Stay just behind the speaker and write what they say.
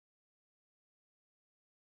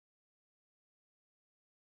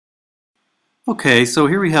Okay, so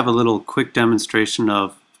here we have a little quick demonstration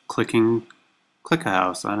of click a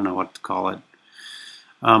house. I don't know what to call it.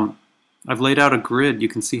 Um, I've laid out a grid. You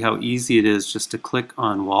can see how easy it is just to click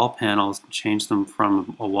on wall panels and change them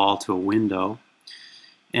from a wall to a window.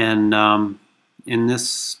 And in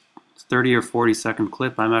this 30 or 40-second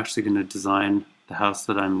clip, I'm actually going to design the house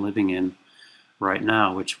that I'm living in right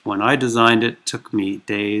now, which when I designed it took me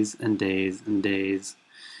days and days and days.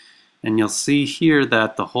 And you'll see here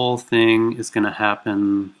that the whole thing is going to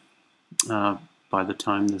happen by the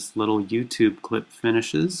time this little YouTube clip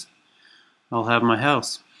finishes. I'll have my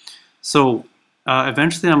house. So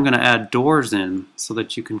eventually I'm going to add doors in so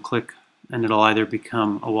that you can click and it'll either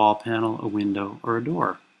become a wall panel, a window, or a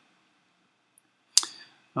door.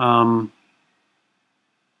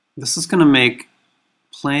 This is going to make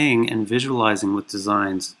playing and visualizing with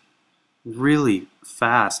designs really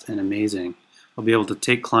fast and amazing. I'll be able to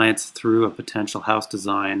take clients through a potential house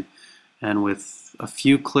design and with a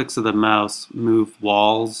few clicks of the mouse move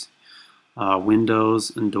walls,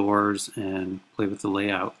 windows and doors and play with the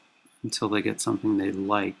layout until they get something they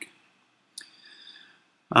like.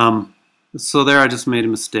 So there I just made a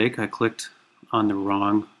mistake. I clicked on the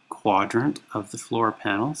wrong quadrant of the floor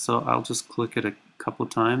panel, so I'll just click it a couple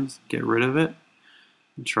times, get rid of it,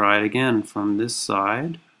 and try it again from this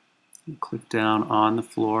side. Click down on the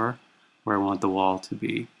floor where I want the wall to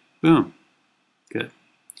be. Boom. Good.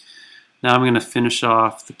 Now I'm going to finish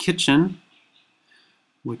off the kitchen,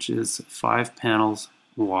 which is 5 panels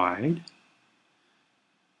wide.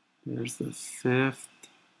 There's the 5th.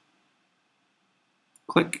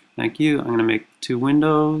 Click. Thank you. I'm going to make 2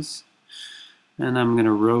 windows, and I'm going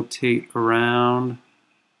to rotate around.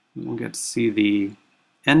 We'll get to see the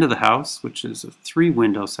end of the house, which is a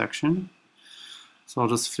 3-window section. So I'll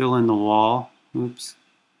just fill in the wall. Oops.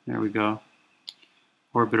 There we go.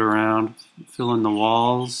 Orbit around, fill in the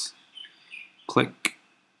walls, click,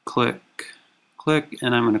 click, click,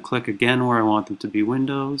 and I'm going to click again where I want them to be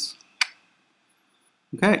windows.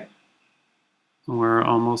 Okay, we're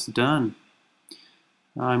almost done.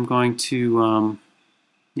 I'm going to,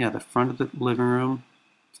 the front of the living room.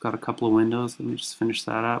 It's got a couple of windows. Let me just finish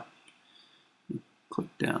that up. Click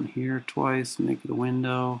down here twice, make it a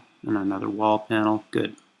window, and another wall panel.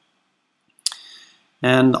 Good.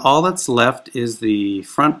 And all that's left is the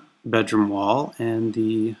front bedroom wall and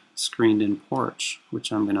the screened-in porch,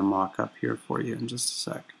 which I'm going to mock up here for you in just a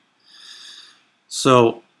sec.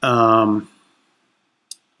 So, we're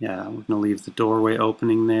going to leave the doorway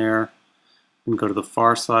opening there. We can go to the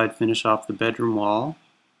far side, finish off the bedroom wall.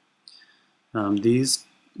 These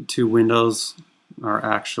 2 windows are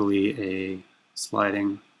actually a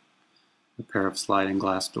pair of sliding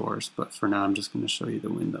glass doors, but for now I'm just going to show you the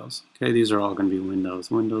windows. Okay, these are all going to be windows,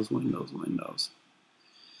 windows, windows, windows.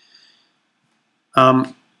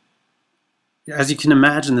 As you can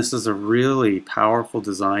imagine, this is a really powerful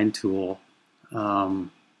design tool.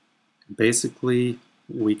 Basically,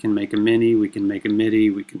 we can make a mini, we can make a midi,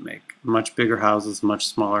 we can make much bigger houses, much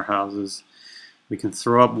smaller houses. We can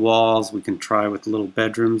throw up walls, we can try with little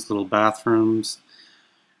bedrooms, little bathrooms,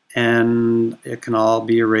 and it can all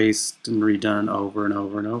be erased and redone over and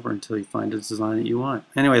over and over until you find a design that you want.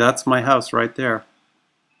 Anyway, that's my house right there.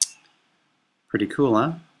 Pretty cool,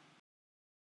 huh?